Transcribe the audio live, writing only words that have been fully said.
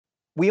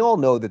We all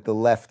know that the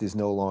left is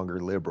no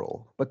longer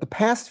liberal, but the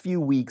past few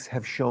weeks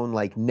have shown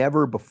like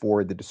never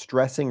before the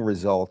distressing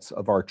results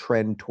of our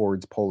trend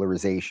towards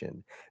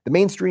polarization. The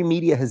mainstream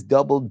media has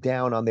doubled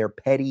down on their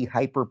petty,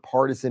 hyper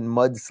partisan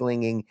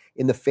mudslinging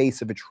in the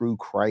face of a true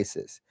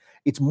crisis.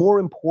 It's more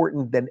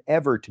important than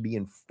ever to be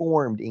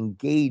informed,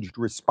 engaged,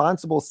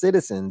 responsible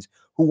citizens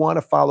who want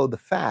to follow the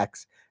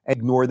facts and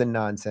ignore the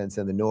nonsense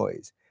and the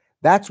noise.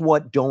 That's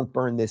what Don't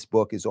Burn This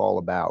Book is all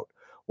about.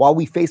 While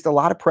we faced a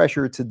lot of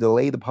pressure to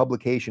delay the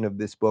publication of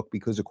this book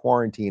because of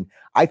quarantine,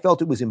 I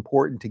felt it was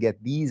important to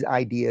get these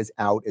ideas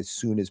out as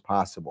soon as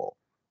possible.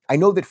 I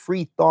know that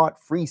free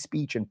thought, free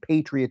speech, and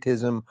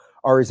patriotism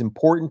are as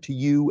important to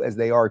you as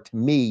they are to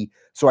me,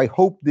 so I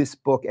hope this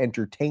book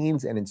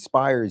entertains and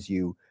inspires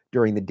you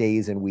during the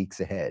days and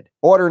weeks ahead.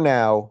 Order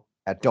now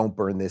at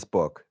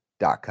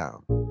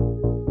don'tburnthisbook.com.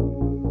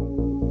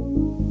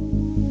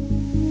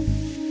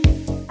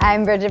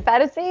 I'm Bridget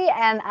Phetasy,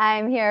 and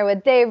I'm here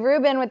with Dave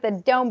Rubin with the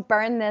Don't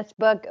Burn This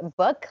Book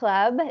Book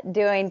Club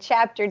doing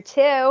Chapter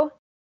 2.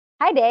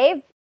 Hi,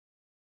 Dave.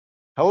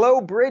 Hello,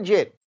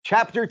 Bridget.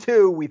 Chapter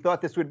 2, we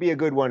thought this would be a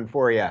good one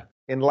for you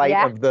in light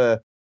of the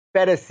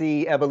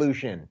Phetasy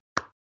evolution.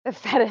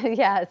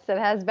 Yes, it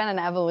has been an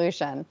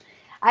evolution.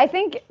 I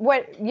think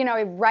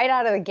right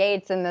out of the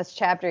gates in this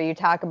chapter, you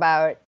talk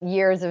about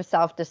years of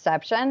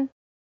self-deception.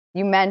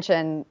 You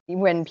mention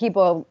when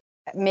people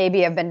maybe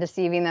have been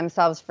deceiving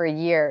themselves for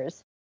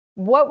years.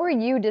 What were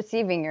you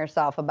deceiving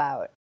yourself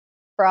about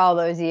for all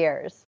those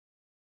years?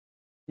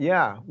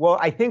 Yeah, well,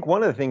 I think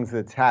one of the things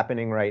that's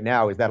happening right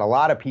now is that a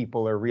lot of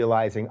people are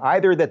realizing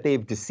either that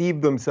they've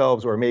deceived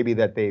themselves or maybe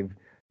that they've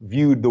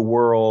viewed the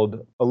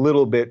world a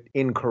little bit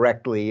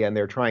incorrectly and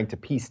they're trying to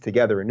piece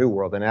together a new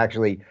world. And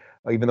actually,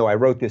 even though I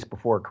wrote this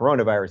before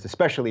coronavirus,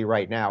 especially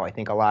right now, I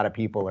think a lot of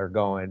people are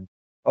going,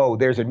 oh,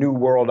 there's a new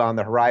world on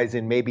the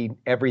horizon. Maybe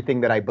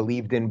everything that I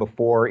believed in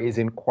before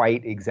isn't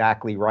quite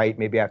exactly right.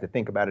 Maybe I have to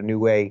think about a new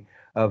way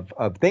of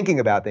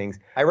thinking about things.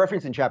 I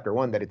referenced in chapter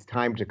 1 that it's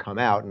time to come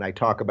out, and I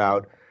talk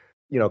about,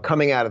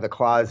 coming out of the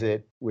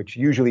closet, which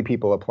usually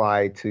people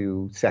apply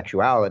to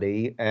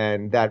sexuality,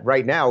 and that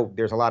right now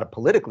there's a lot of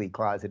politically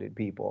closeted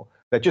people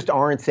that just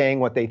aren't saying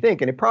what they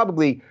think. And it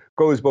probably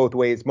goes both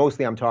ways.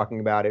 Mostly I'm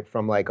talking about it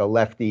from like a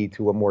lefty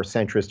to a more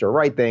centrist or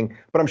right thing,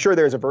 but I'm sure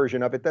there's a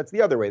version of it that's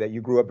the other way, that you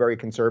grew up very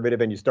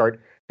conservative and you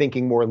start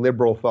thinking more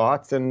liberal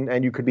thoughts,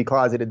 and you could be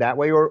closeted that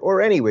way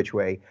or any which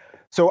way.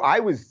 So I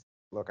was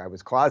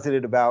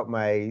closeted about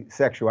my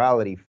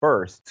sexuality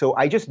first. So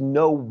I just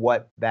know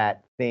what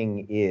that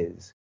thing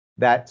is,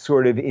 that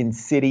sort of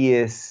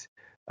insidious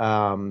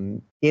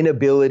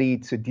inability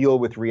to deal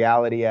with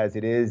reality as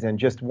it is. And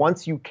just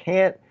once you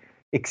can't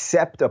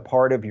accept a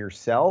part of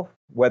yourself,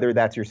 whether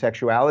that's your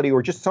sexuality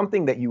or just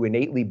something that you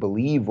innately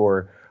believe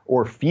or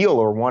feel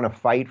or want to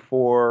fight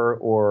for,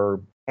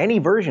 or any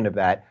version of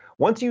that,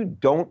 once you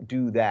don't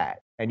do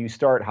that and you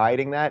start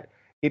hiding that,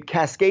 it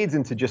cascades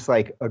into just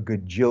like a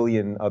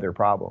gajillion other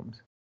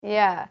problems.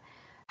 Yeah.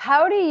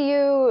 How do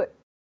you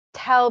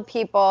tell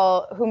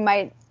people who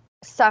might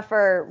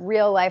suffer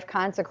real life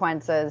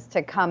consequences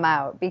to come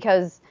out?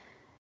 Because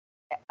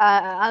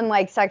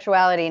unlike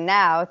sexuality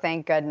now,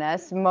 thank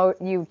goodness,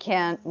 you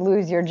can't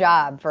lose your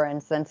job, for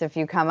instance, if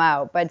you come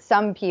out. But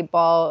some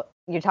people,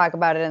 you talk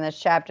about it in this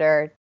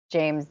chapter,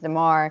 James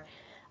Damore,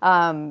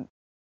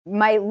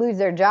 might lose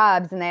their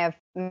jobs, and they have.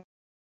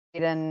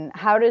 And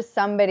how do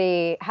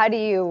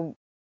you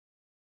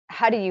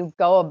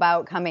go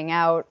about coming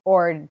out,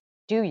 or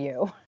do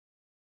you?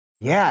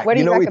 Yeah, What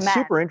do you recommend? It's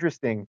super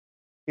interesting.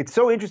 It's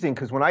so interesting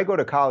because when I go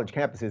to college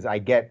campuses, I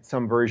get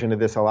some version of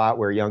this a lot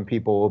where young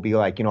people will be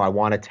like, I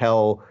want to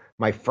tell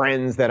my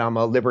friends that I'm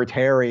a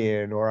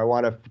libertarian, or I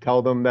want to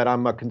tell them that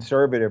I'm a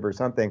conservative or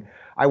something.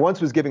 I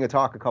once was giving a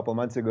talk a couple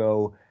months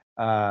ago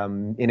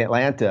in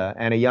Atlanta,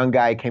 and a young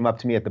guy came up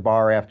to me at the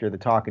bar after the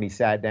talk, and he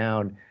sat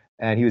down,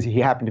 and he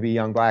happened to be a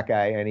young black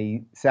guy, and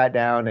he sat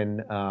down,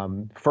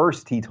 and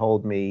first he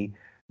told me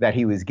that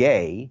he was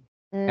gay.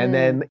 And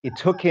then it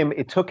took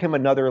him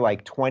another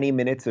like 20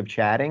 minutes of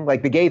chatting.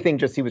 Like the gay thing,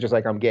 he was just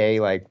like, I'm gay,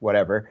 like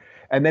whatever.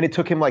 And then it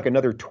took him like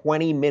another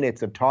 20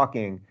 minutes of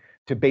talking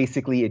to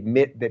basically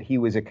admit that he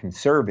was a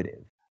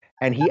conservative.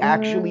 And he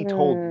actually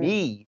told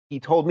me,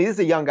 this is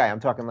a young guy, I'm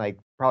talking like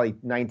probably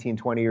 19,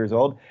 20 years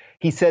old.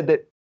 He said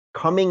that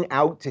coming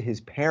out to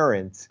his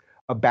parents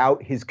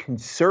about his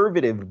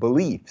conservative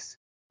beliefs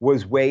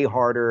was way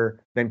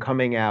harder than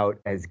coming out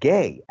as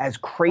gay, as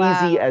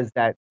crazy as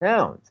that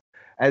sounds.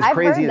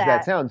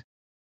 That sounds.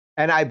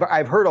 And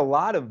I've heard a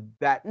lot of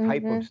that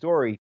type of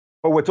story.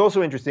 But what's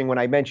also interesting, when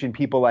I mentioned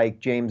people like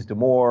James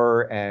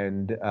Damore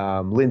and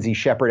Lindsay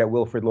Shepard at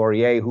Wilfrid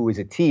Laurier, who is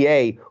a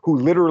TA, who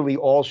literally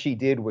all she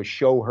did was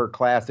show her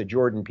class a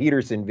Jordan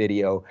Peterson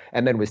video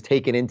and then was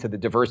taken into the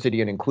diversity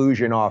and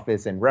inclusion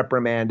office and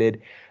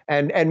reprimanded,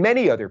 and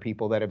many other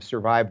people that have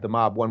survived the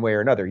mob one way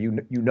or another.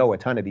 You know a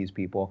ton of these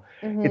people.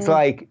 It's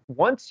like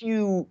once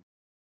you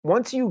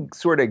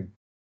sort of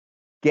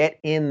get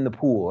in the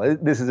pool.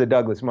 This is a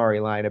Douglas Murray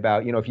line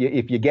about,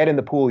 if you get in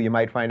the pool, you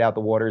might find out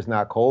the water is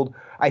not cold.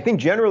 I think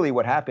generally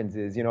what happens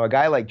is, a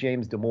guy like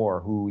James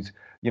Damore, who's,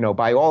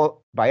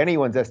 by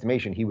anyone's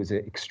estimation, he was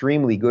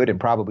extremely good and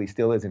probably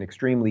still is an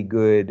extremely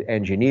good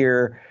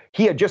engineer.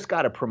 He had just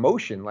got a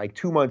promotion like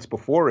 2 months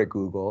before at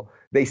Google.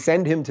 They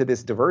send him to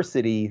this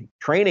diversity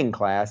training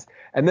class,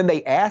 and then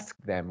they ask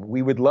them,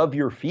 "We would love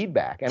your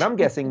feedback." And I'm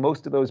guessing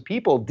most of those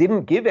people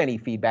didn't give any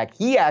feedback.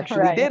 He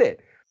actually did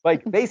it.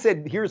 Like they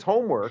said, here's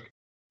homework.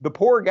 The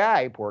poor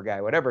guy,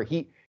 whatever,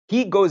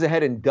 he goes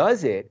ahead and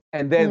does it,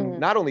 and then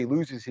not only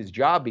loses his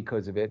job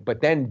because of it,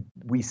 but then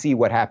we see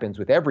what happens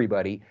with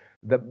everybody.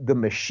 The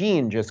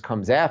machine just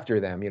comes after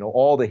them.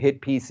 All the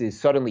hit pieces,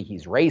 suddenly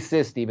he's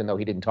racist, even though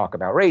he didn't talk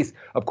about race.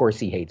 Of course,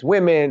 he hates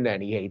women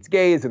and he hates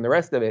gays and the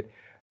rest of it.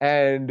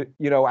 And,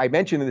 I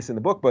mentioned this in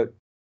the book, but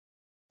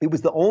it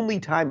was the only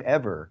time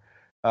ever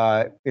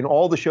in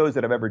all the shows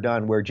that I've ever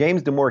done where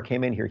James Damore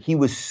came in here. He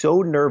was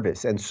so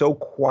nervous and so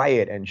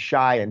quiet and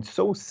shy and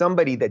so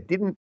somebody that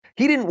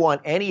he didn't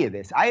want any of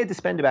this. I had to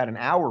spend about an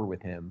hour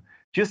with him,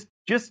 just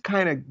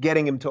kind of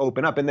getting him to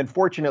open up. And then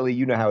fortunately,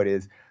 you know how it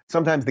is.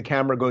 Sometimes the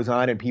camera goes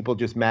on and people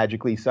just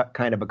magically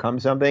kind of become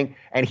something.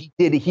 And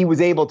he was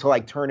able to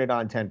like turn it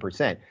on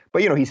 10%.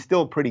 But, he's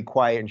still pretty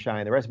quiet and shy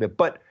and the rest of it.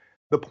 But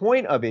the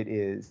point of it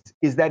is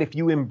that if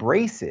you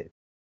embrace it,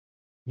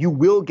 you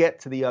will get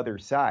to the other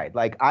side.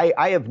 Like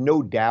I have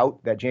no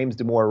doubt that James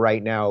Damore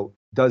right now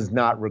does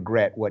not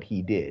regret what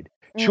he did.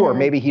 Sure,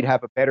 maybe he'd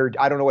have a better,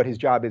 I don't know what his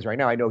job is right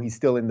now. I know he's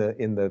still in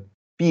the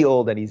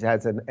field and he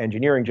has an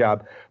engineering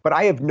job, but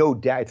I have no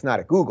doubt, it's not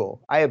at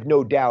Google. I have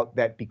no doubt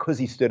that because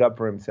he stood up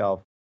for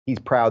himself, he's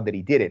proud that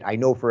he did it. I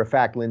know for a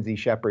fact Lindsay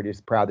Shepherd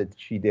is proud that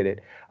she did it.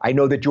 I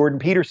know that Jordan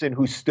Peterson,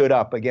 who stood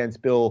up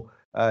against Bill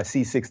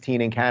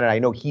C-16 in Canada, I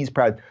know he's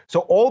proud.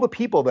 So all the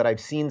people that I've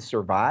seen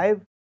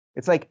survive,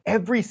 it's like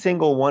every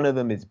single one of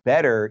them is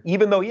better,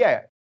 even though,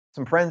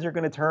 some friends are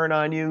going to turn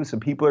on you, some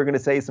people are going to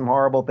say some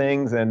horrible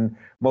things, and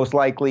most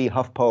likely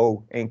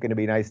HuffPo ain't going to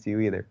be nice to you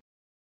either.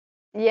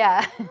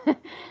 Yeah,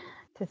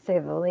 to say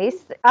the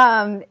least.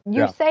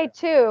 You say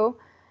too,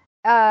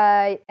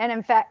 and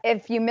in fact,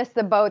 if you miss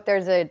the boat,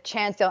 there's a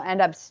chance you'll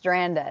end up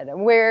stranded.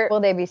 Where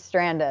will they be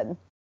stranded?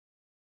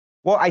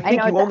 Well, I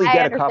think you only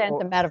get a couple. I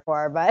understand the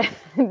metaphor, but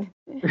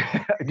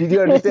did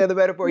you understand the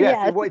metaphor?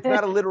 Yes. Yes. It's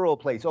not a literal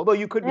place, although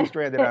you could be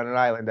stranded on an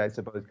island, I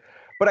suppose.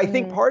 But I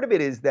think part of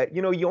it is that,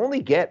 you only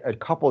get a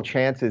couple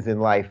chances in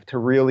life to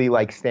really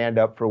like stand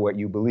up for what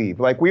you believe.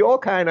 Like we all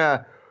kind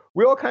of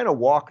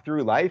walk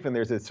through life and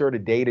there's a sort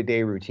of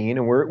day-to-day routine.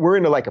 And we're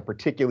into like a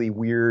particularly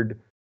weird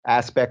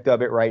aspect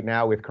of it right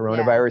now with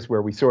coronavirus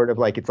where we sort of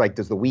like, it's like,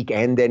 does the week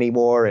end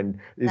anymore? And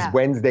is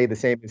Wednesday the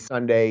same as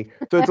Sunday?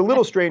 So it's a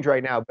little strange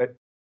right now, but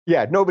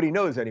nobody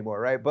knows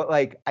anymore, right? But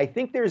like, I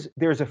think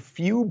there's a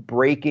few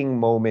breaking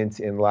moments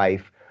in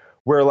life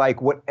where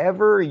like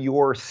whatever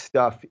your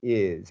stuff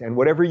is and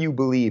whatever you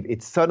believe,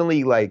 it's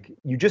suddenly like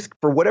you just,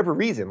 for whatever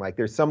reason, like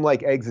there's some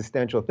like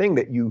existential thing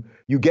that you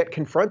get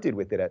confronted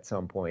with it at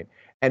some point.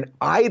 And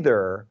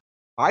either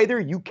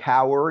you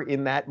cower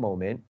in that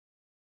moment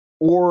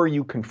or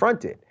you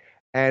confront it.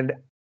 And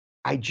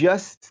I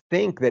just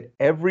think that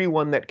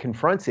everyone that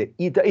confronts it,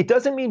 it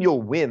doesn't mean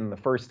you'll win the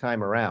first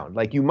time around.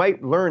 Like you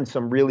might learn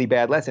some really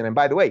bad lesson. And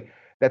by the way,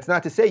 that's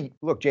not to say,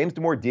 look, James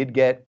Damore did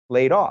get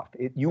laid off.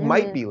 You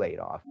might be laid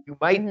off. You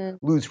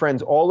might lose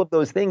friends, all of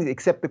those things,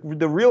 except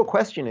the real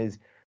question is,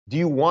 do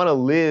you want to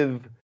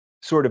live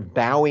sort of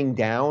bowing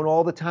down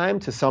all the time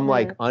to some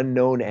like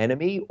unknown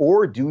enemy?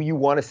 Or do you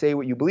want to say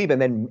what you believe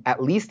and then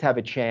at least have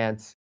a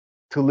chance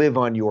to live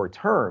on your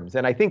terms?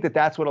 And I think that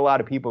that's what a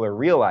lot of people are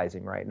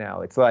realizing right now.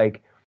 It's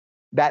like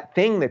that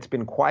thing that's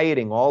been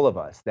quieting all of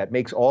us, that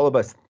makes all of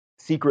us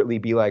secretly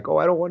be like, oh,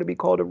 I don't want to be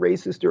called a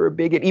racist or a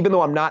bigot, even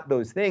though I'm not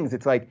those things.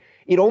 It's like,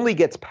 it only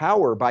gets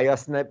power by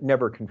us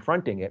never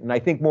confronting it. And I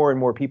think more and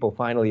more people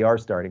finally are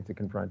starting to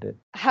confront it.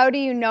 How do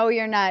you know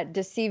you're not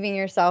deceiving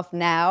yourself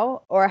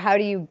now? Or how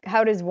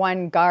does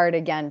one guard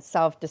against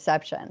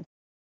self-deception?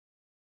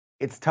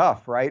 It's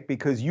tough, right?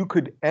 Because you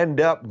could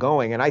end up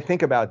going, and I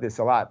think about this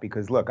a lot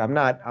because look, I'm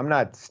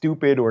not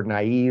stupid or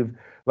naive.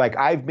 Like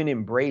I've been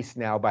embraced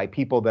now by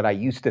people that I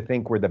used to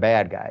think were the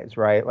bad guys,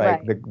 right?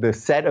 Like the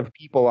set of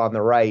people on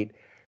the right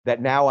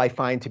that now I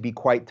find to be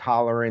quite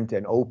tolerant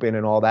and open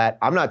and all that.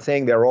 I'm not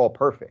saying they're all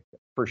perfect,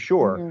 for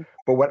sure,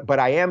 but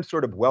I am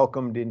sort of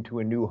welcomed into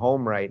a new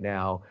home right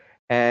now.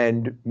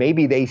 And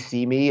maybe they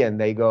see me and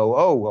they go,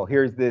 oh, well,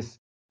 here's this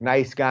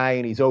nice guy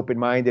and he's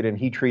open-minded and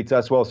he treats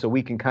us well, so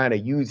we can kind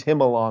of use him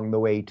along the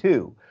way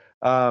too.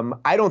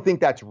 I don't think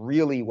that's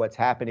really what's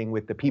happening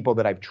with the people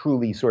that I've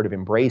truly sort of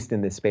embraced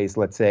in this space.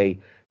 Let's say,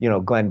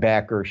 Glenn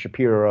Beck or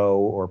Shapiro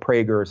or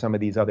Prager or some of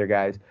these other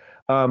guys.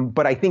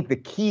 But I think the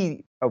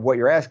key of what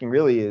you're asking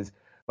really is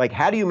like,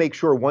 how do you make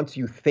sure once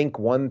you think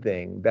one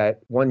thing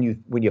that when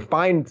you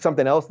find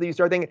something else that you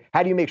start thinking,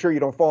 how do you make sure you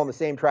don't fall in the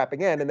same trap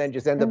again and then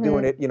just end up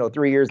doing it,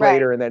 3 years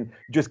later and then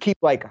just keep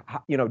like,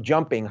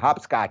 jumping,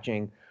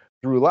 hopscotching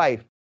through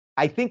life?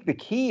 I think the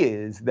key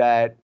is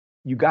that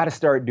you got to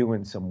start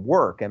doing some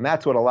work. And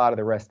that's what a lot of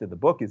the rest of the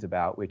book is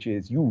about, which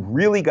is you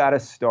really got to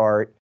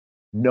start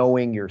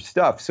knowing your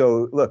stuff.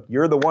 So look,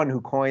 you're the one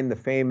who coined the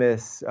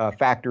famous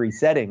factory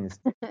settings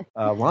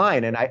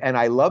line. And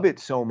I love it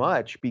so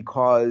much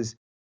because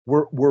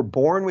we're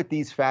born with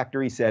these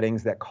factory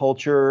settings that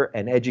culture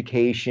and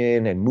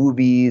education and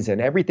movies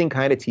and everything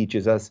kind of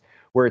teaches us,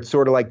 where it's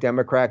sort of like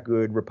Democrat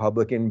good,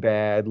 Republican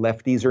bad,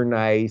 lefties are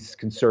nice,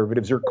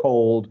 conservatives are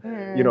cold,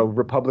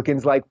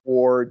 Republicans like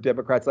war,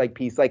 Democrats like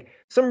peace, like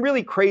some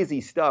really crazy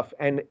stuff.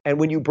 And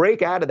when you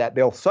break out of that,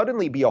 there'll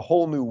suddenly be a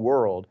whole new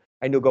world.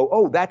 And you'll go,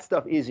 oh, that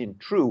stuff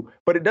isn't true.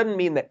 But it doesn't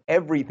mean that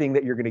everything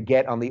that you're going to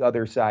get on the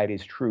other side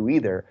is true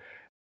either.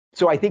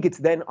 So I think it's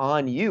then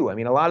on you. I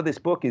mean, a lot of this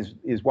book is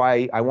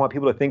why I want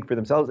people to think for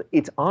themselves.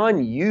 It's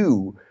on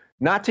you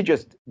not to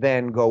just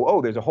then go,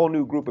 oh, there's a whole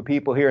new group of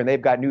people here and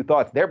they've got new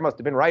thoughts. They must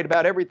have been right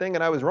about everything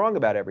and I was wrong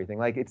about everything.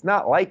 Like, it's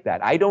not like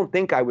that. I don't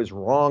think I was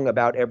wrong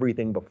about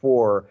everything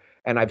before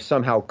and I've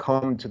somehow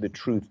come to the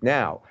truth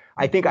now.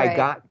 I think I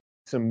got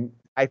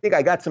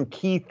some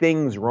key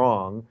things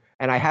wrong,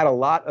 and I had a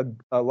lot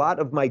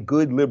of my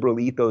good liberal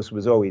ethos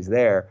was always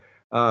there.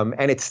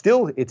 And it's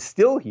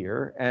still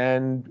here.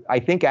 And I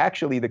think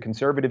actually the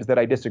conservatives that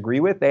I disagree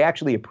with, they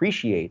actually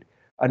appreciate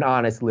an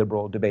honest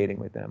liberal debating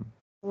with them.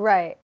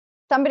 Right.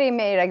 Somebody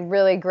made a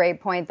really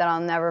great point that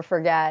I'll never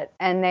forget.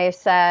 And they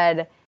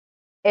said,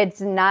 it's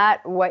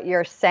not what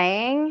you're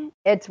saying,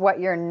 it's what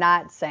you're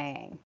not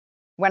saying.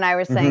 When I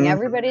was saying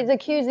everybody's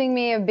accusing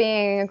me of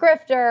being a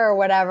grifter or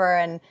whatever.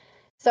 And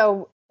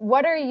so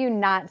what are you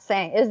not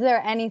saying? Is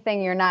there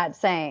anything you're not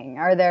saying?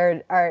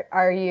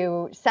 Are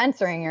you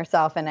censoring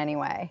yourself in any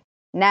way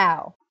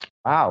now?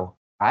 Wow.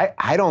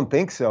 I don't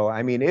think so.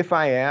 I mean, if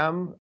I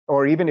am,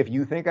 or even if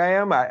you think I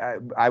am,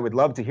 I would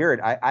love to hear it.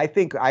 I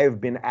think I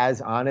have been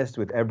as honest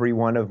with every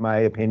one of my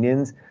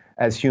opinions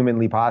as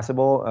humanly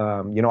possible.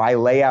 I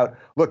lay out,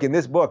 look, in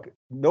this book,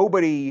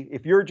 nobody,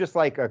 if you're just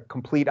like a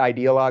complete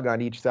ideologue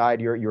on each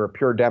side, you're a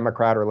pure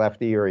Democrat or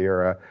lefty, or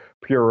you're a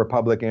pure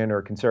Republican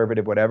or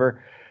conservative,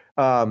 whatever.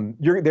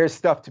 There's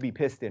stuff to be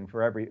pissed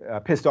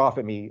off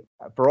at me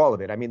for all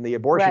of it. I mean, the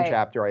abortion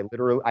chapter,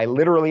 I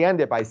literally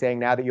end it by saying,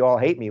 now that you all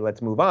hate me,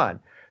 let's move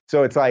on.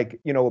 So it's like,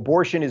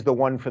 abortion is the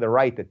one for the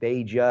right that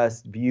they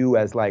just view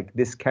as like,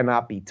 this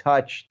cannot be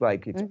touched.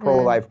 Like, it's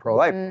pro-life.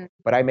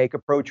 But I make a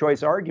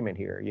pro-choice argument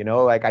here.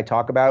 Like I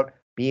talk about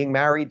being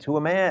married to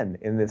a man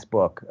in this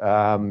book.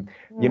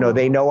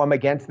 They know I'm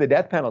against the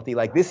death penalty.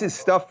 Like, this is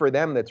stuff for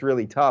them that's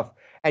really tough.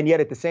 And yet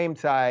at the same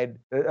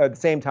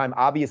time,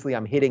 obviously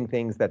I'm hitting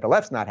things that the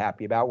left's not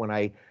happy about when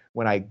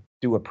I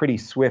do a pretty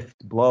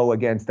swift blow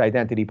against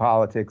identity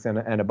politics and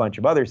a bunch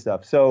of other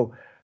stuff. So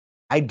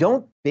I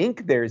don't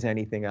think there's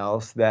anything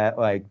else that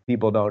like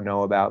people don't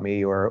know about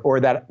me or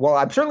that, well,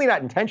 I'm certainly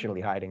not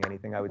intentionally hiding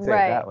anything, I would say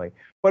it that way.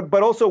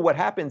 But also what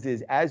happens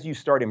is as you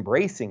start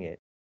embracing it,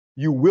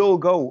 you will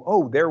go,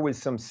 oh, there was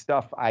some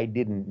stuff I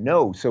didn't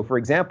know. So for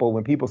example,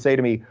 when people say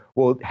to me,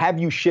 well, have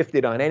you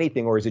shifted on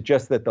anything, or is it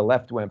just that the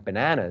left went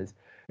bananas?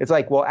 It's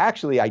like, well,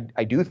 actually, I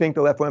do think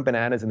the left went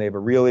bananas and they have a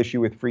real issue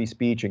with free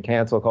speech and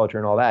cancel culture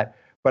and all that.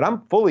 But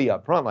I'm fully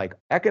upfront. Like,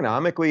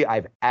 economically,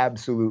 I've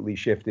absolutely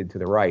shifted to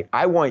the right.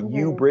 I want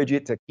you,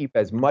 Bridget, to keep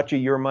as much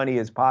of your money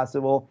as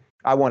possible.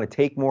 I want to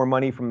take more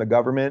money from the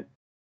government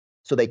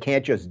so they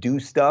can't just do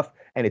stuff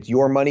and it's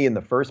your money in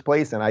the first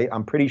place. And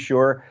I'm pretty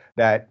sure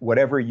that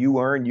whatever you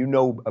earn, you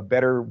know a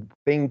better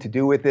thing to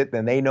do with it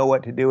than they know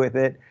what to do with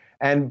it.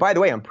 And by the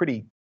way, I'm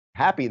pretty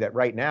happy that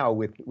right now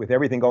with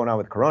everything going on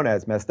with Corona,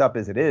 as messed up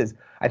as it is,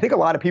 I think a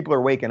lot of people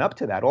are waking up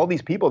to that. All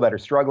these people that are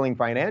struggling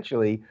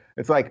financially,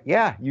 it's like,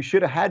 yeah, you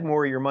should have had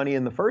more of your money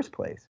in the first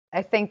place.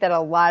 I think that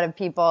a lot of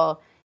people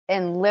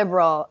in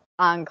liberal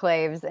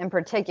enclaves in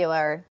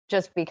particular,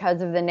 just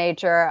because of the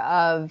nature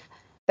of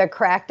the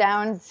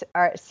crackdowns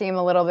seem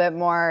a little bit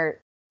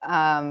more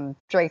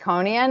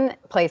draconian.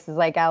 Places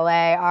like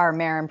LA, our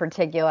mayor in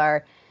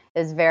particular,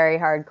 is very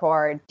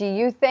hardcore. Do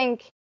you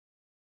think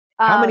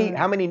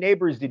how many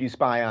neighbors did you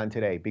spy on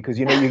today? Because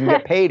you can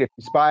get paid if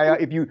you spy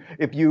if you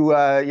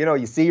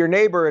you see your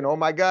neighbor and, oh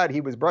my God, he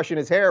was brushing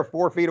his hair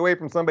 4 feet away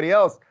from somebody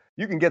else,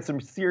 you can get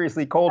some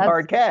seriously cold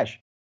hard cash.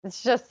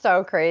 It's just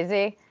so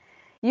crazy.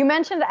 You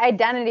mentioned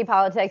identity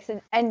politics,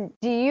 and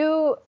do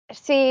you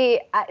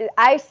see?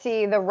 I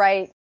see the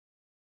right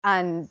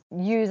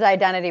use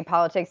identity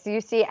politics. Do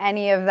you see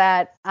any of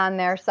that on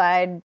their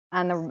side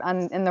in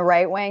the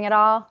right wing at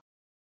all?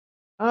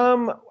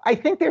 I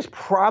think there's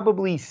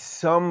probably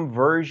some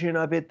version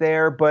of it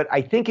there, but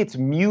I think it's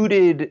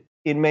muted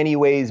in many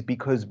ways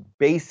because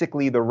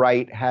basically the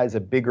right has a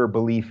bigger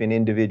belief in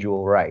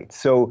individual rights.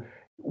 So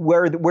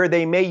where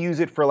they may use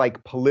it for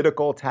like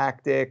political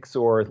tactics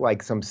or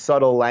like some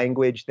subtle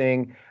language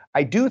thing,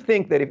 I do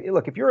think that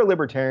if you're a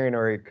libertarian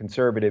or a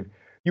conservative,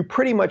 you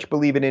pretty much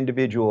believe in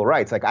individual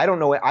rights. Like I don't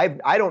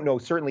know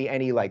certainly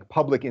any like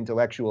public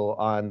intellectual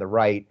on the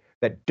right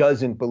that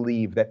doesn't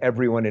believe that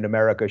everyone in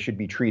America should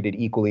be treated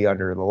equally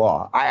under the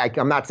law.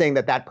 I'm not saying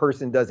that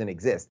person doesn't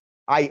exist.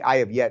 I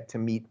have yet to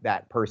meet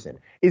that person.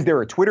 Is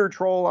there a Twitter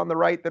troll on the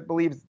right that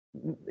believes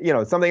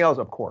something else,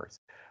 of course.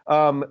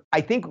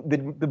 I think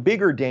the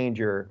bigger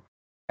danger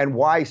and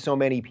why so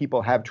many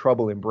people have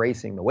trouble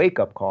embracing the wake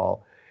up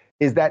call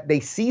is that they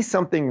see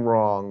something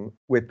wrong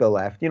with the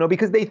left,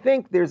 because they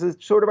think there's a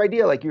sort of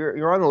idea like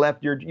you're on the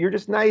left, you're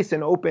just nice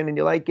and open and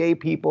you like gay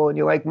people and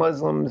you like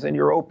Muslims and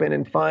you're open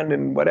and fun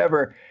and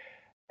whatever.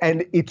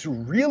 And it's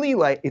really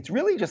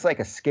just like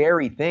a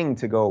scary thing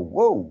to go,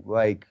 whoa,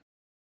 like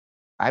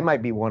I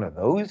might be one of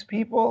those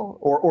people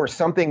or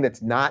something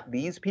that's not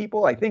these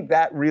people. I think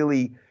that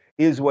really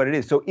is what it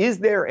is. So is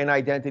there an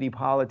identity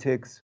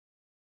politics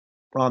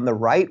on the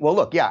right? Well,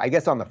 look, yeah, I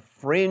guess on the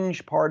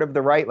fringe part of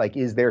the right, like,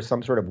 is there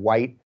some sort of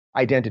white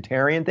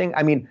identitarian thing?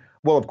 I mean,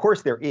 well, of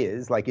course there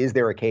is. Like, is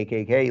there a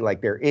KKK?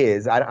 Like, there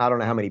is. I don't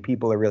know how many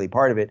people are really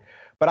part of it,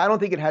 but I don't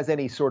think it has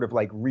any sort of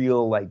like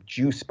real like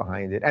juice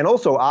behind it. And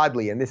also,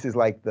 oddly, and this is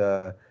like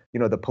the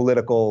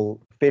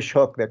political fish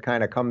hook that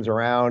kind of comes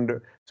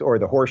around, or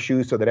the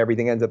horseshoe, so that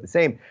everything ends up the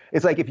same.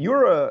 It's like if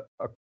you're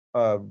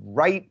a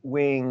right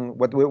wing,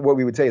 what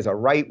we would say is a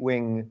right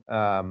wing,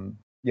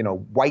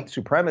 white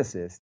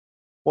supremacist.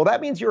 Well,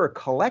 that means you're a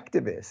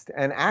collectivist.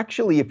 And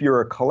actually, if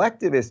you're a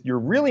collectivist, you're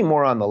really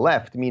more on the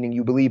left, meaning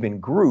you believe in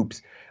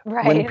groups.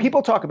 Right. When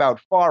people talk about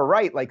far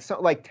right,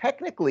 like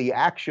technically,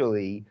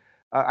 actually,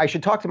 I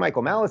should talk to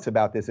Michael Malice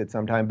about this at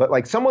some time, but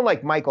like someone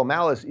like Michael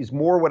Malice is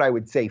more what I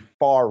would say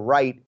far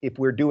right if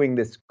we're doing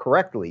this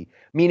correctly,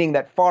 meaning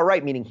that far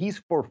right, meaning he's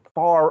for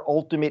far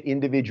ultimate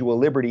individual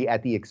liberty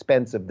at the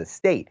expense of the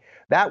state.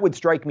 That would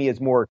strike me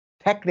as more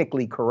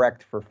technically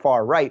correct for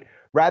far right,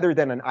 rather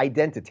than an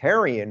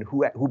identitarian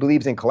who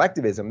believes in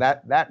collectivism.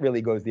 That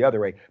really goes the other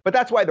way. But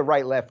that's why the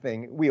right-left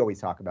thing, we always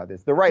talk about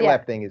this. The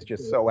right-left thing is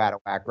just so out of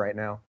whack right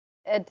now.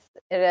 It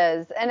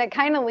is. And it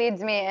kind of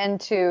leads me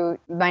into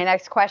my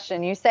next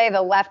question. You say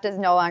the left is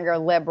no longer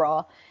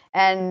liberal.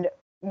 And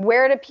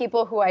where do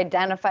people who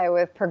identify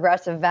with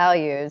progressive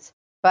values,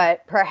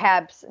 but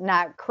perhaps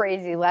not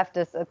crazy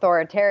leftist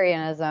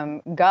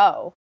authoritarianism,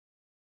 go?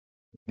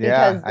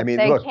 Because I mean,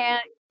 they look,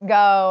 can't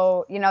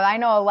go, I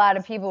know a lot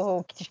of people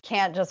who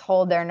can't just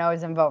hold their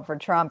nose and vote for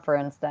Trump, for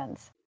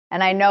instance.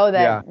 And I know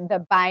that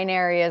the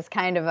binary is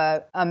kind of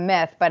a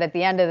myth, but at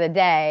the end of the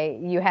day,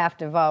 you have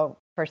to vote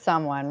for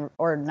someone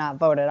or not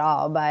vote at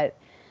all. But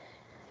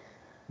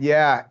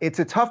yeah, it's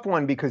a tough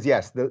one because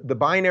yes, the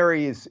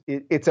binary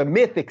it's a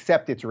myth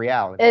except it's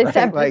reality.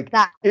 Except right? it's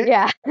not.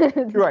 Yeah.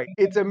 Right.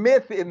 It's a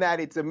myth in that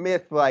it's a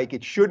myth like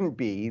it shouldn't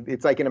be.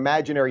 It's like an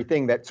imaginary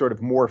thing that sort of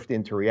morphed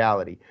into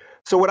reality.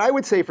 So what I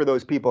would say for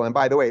those people, and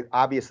by the way,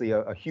 obviously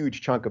a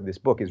huge chunk of this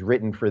book is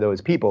written for those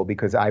people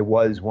because I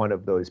was one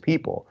of those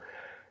people.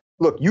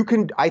 Look,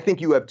 I think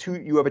you have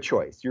a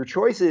choice. Your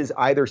choice is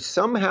either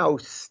somehow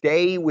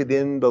stay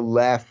within the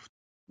left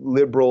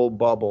liberal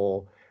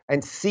bubble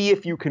and see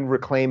if you can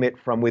reclaim it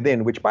from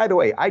within, which, by the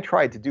way, I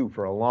tried to do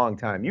for a long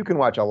time. You can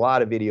watch a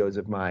lot of videos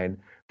of mine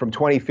from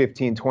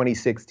 2015,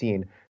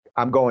 2016.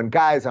 I'm going,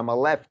 guys, I'm a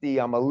lefty,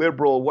 I'm a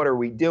liberal, what are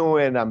we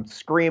doing? I'm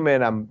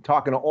screaming, I'm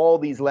talking to all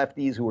these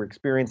lefties who are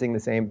experiencing the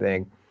same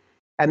thing.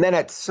 And then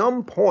at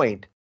some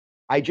point,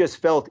 I just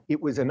felt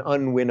it was an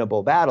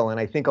unwinnable battle. And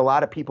I think a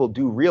lot of people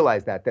do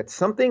realize that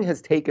something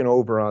has taken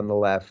over on the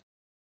left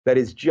that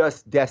is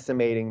just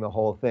decimating the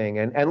whole thing.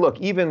 And look,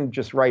 even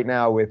just right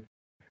now with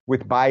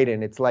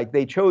Biden, it's like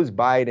they chose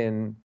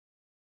Biden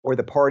or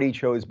the party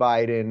chose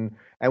Biden,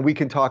 and we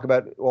can talk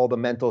about all the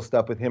mental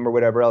stuff with him or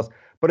whatever else.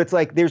 But it's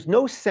like there's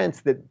no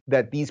sense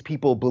that these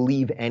people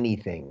believe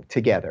anything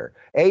together.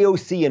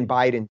 AOC and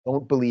Biden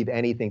don't believe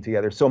anything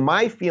together. So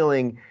my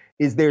feeling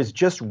is there's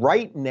just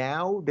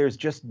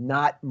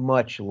not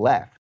much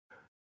left.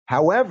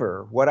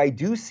 However, what I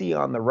do see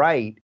on the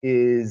right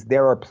is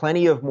there are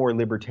plenty of more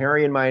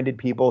libertarian-minded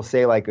people,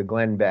 say like a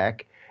Glenn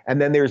Beck,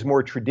 and then there's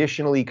more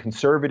traditionally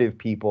conservative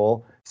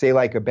people, say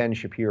like a Ben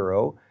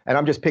Shapiro. And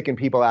I'm just picking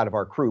people out of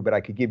our crew, but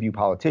I could give you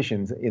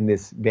politicians in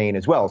this vein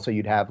as well. So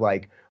you'd have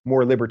like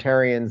more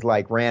libertarians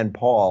like Rand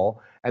Paul,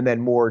 and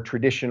then more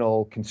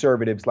traditional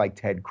conservatives like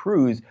Ted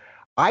Cruz.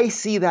 I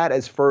see that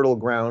as fertile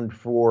ground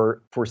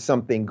for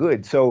something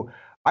good. So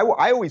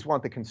I always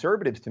want the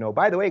conservatives to know,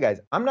 by the way,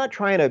 guys, I'm not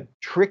trying to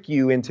trick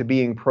you into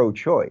being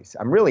pro-choice.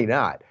 I'm really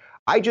not.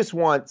 I just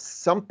want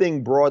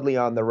something broadly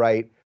on the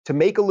right to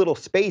make a little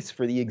space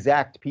for the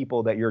exact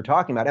people that you're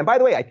talking about. And by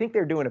the way, I think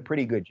they're doing a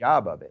pretty good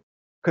job of it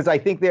because I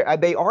think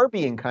they are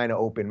being kind of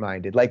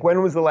open-minded. Like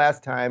when was the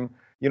last time,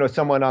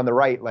 someone on the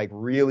right like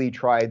really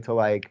tried to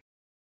like,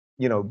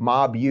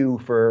 mob you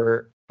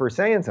for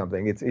saying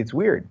something? It's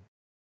weird.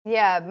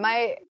 Yeah,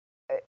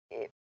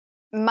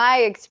 my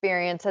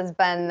experience has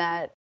been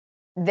that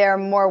they're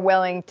more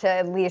willing to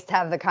at least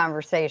have the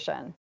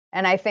conversation.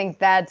 And I think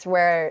that's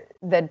where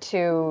the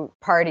two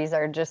parties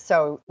are just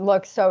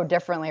look so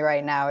differently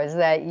right now, is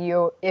that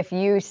if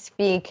you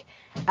speak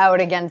out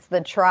against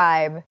the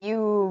tribe,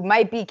 you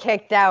might be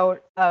kicked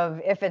out of,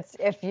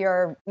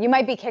 you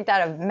might be kicked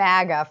out of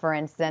MAGA, for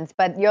instance,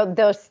 but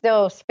there's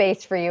still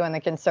space for you in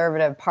the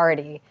conservative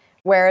party.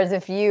 Whereas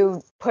if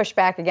you push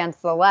back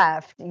against the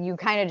left, you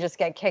kind of just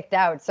get kicked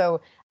out. So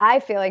I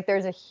feel like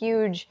there's a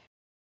huge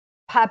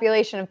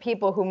population of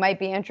people who might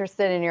be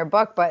interested in your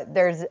book, but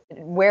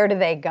where do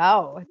they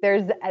go?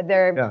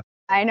 Yeah.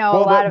 I know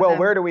a lot of them.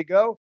 Where do we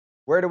go?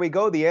 Where do we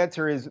go? The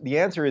answer is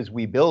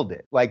we build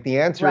it. Like the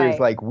answer is Right.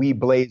 like we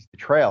blaze the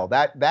trail.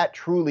 That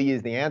truly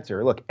is the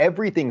answer. Look,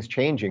 everything's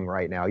changing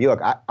right now. You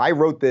look, I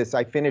wrote this,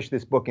 I finished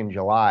this book in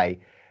July,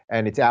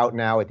 and it's out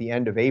now at the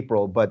end of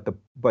April. But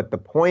the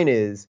point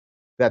is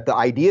that the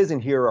ideas in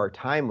here are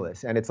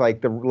timeless. And it's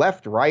like the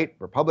left, right,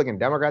 Republican,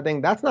 Democrat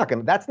thing, that's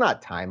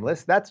not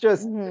timeless. That's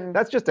just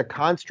a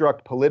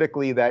construct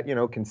politically that,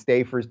 can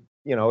stay for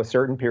a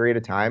certain period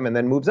of time and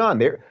then moves on.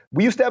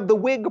 We used to have the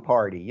Whig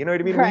Party, you know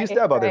what I mean? Right, we used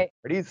to have other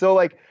parties. So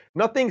like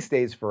nothing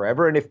stays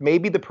forever. And if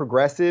maybe the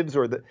progressives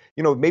or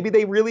maybe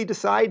they really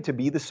decide to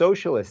be the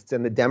socialists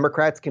and the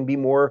Democrats can be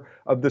more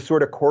of the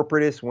sort of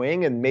corporatist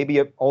wing, and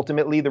maybe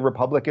ultimately the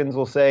Republicans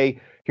will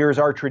say, here's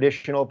our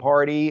traditional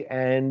party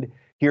and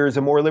here's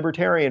a more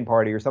libertarian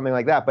party or something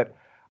like that. But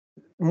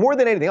more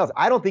than anything else,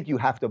 I don't think you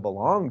have to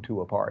belong to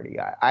a party.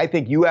 I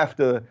think you have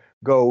to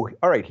go,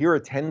 all right, here are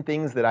 10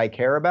 things that I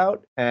care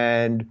about.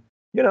 And,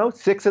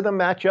 6 of them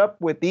match up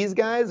with these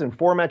guys and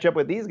 4 match up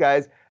with these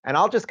guys. And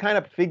I'll just kind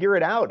of figure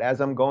it out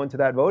as I'm going to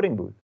that voting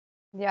booth.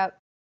 Yep.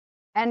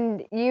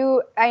 And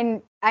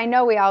I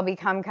know we all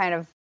become kind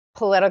of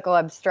political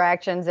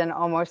abstractions and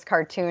almost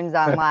cartoons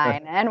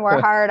online, and we're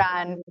hard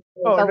on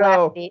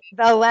the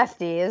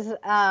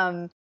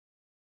lefties.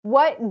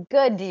 What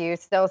good do you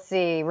still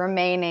see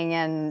remaining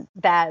in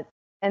that?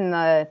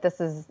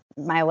 This is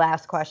my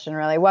last question,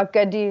 really. What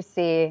good do you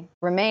see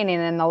remaining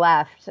in the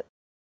left,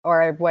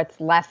 or what's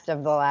left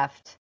of the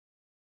left?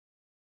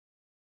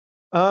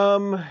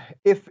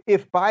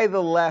 If by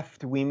the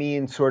left we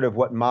mean sort of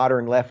what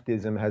modern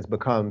leftism has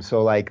become,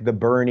 so like the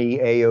Bernie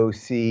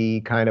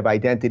AOC kind of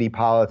identity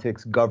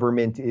politics,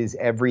 government is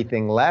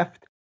everything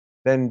left,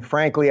 then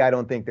frankly, I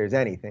don't think there's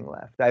anything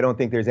left. I don't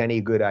think there's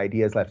any good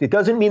ideas left. It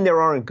doesn't mean there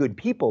aren't good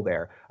people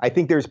there. I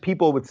think there's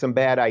people with some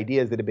bad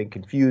ideas that have been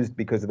confused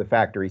because of the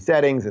factory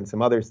settings and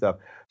some other stuff.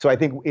 So I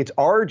think it's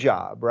our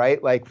job,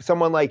 right? Like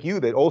someone like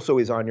you that also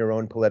is on your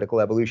own political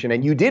evolution.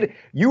 And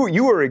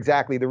you were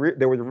exactly the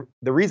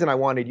reason I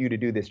wanted you to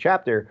do this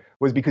chapter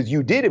was because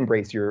you did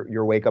embrace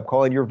your wake up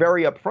call, and you're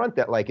very upfront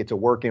that like it's a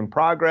work in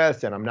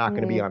progress and I'm not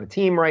going to be on a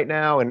team right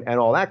now and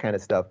all that kind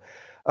of stuff.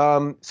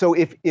 So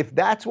if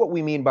that's what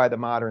we mean by the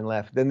modern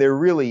left, then there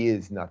really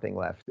is nothing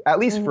left, at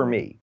least for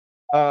me.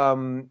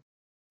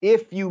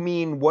 If you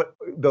mean what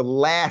the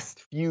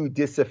last few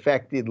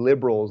disaffected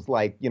liberals,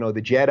 like, the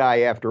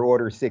Jedi after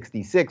Order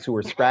 66 who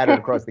are scattered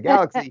across the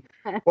galaxy,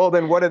 well,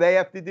 then what do they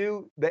have to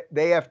do?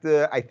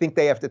 I think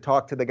they have to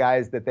talk to the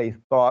guys that they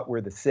thought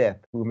were the Sith,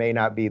 who may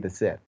not be the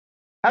Sith.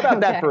 How about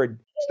that for a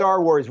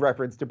Star Wars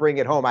reference to bring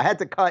it home? I had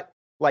to cut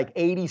like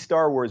 80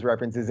 Star Wars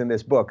references in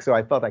this book, so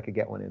I felt I could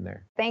get one in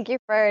there. Thank you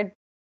for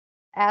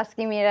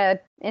asking me to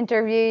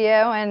interview you,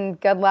 and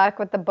good luck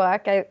with the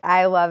book.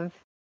 I love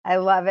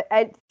it.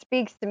 It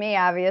speaks to me,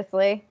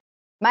 obviously.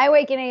 My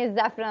awakening is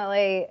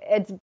definitely,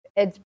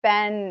 it's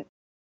been,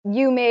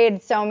 you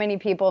made so many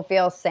people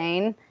feel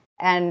sane,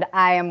 and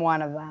I am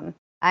one of them.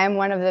 I am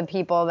one of the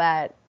people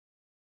that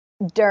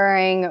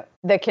during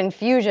the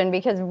confusion,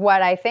 because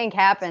what I think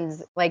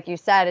happens, like you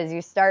said, is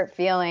you start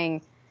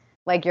feeling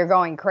like you're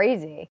going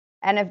crazy.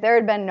 And if there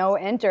had been no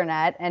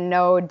internet and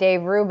no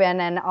Dave Rubin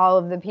and all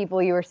of the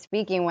people you were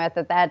speaking with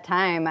at that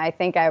time, I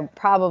think I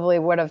probably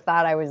would have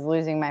thought I was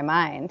losing my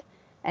mind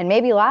and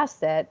maybe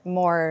lost it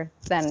more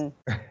than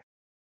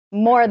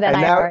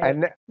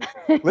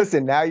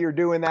Listen, now you're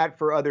doing that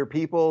for other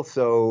people,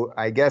 so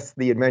I guess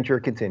the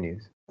adventure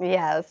continues.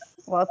 Yes.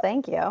 Well,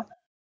 thank you.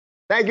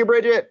 Thank you,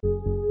 Bridget.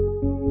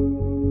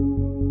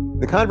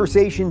 The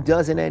conversation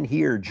doesn't end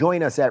here.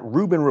 Join us at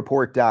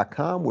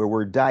RubinReport.com, where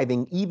we're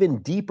diving even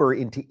deeper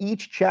into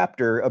each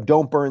chapter of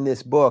Don't Burn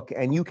This Book,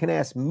 and you can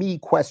ask me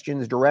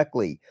questions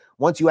directly.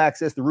 Once you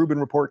access the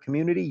Rubin Report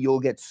community, you'll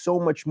get so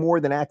much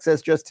more than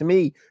access just to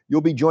me.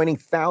 You'll be joining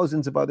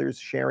thousands of others,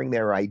 sharing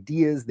their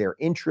ideas, their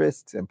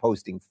interests, and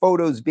posting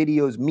photos,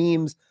 videos,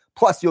 memes.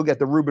 Plus, you'll get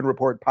the Rubin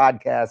Report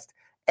podcast,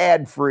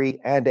 ad-free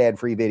and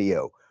ad-free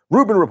video.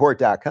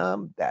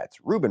 RubinReport.com. That's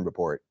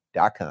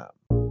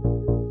RubinReport.com.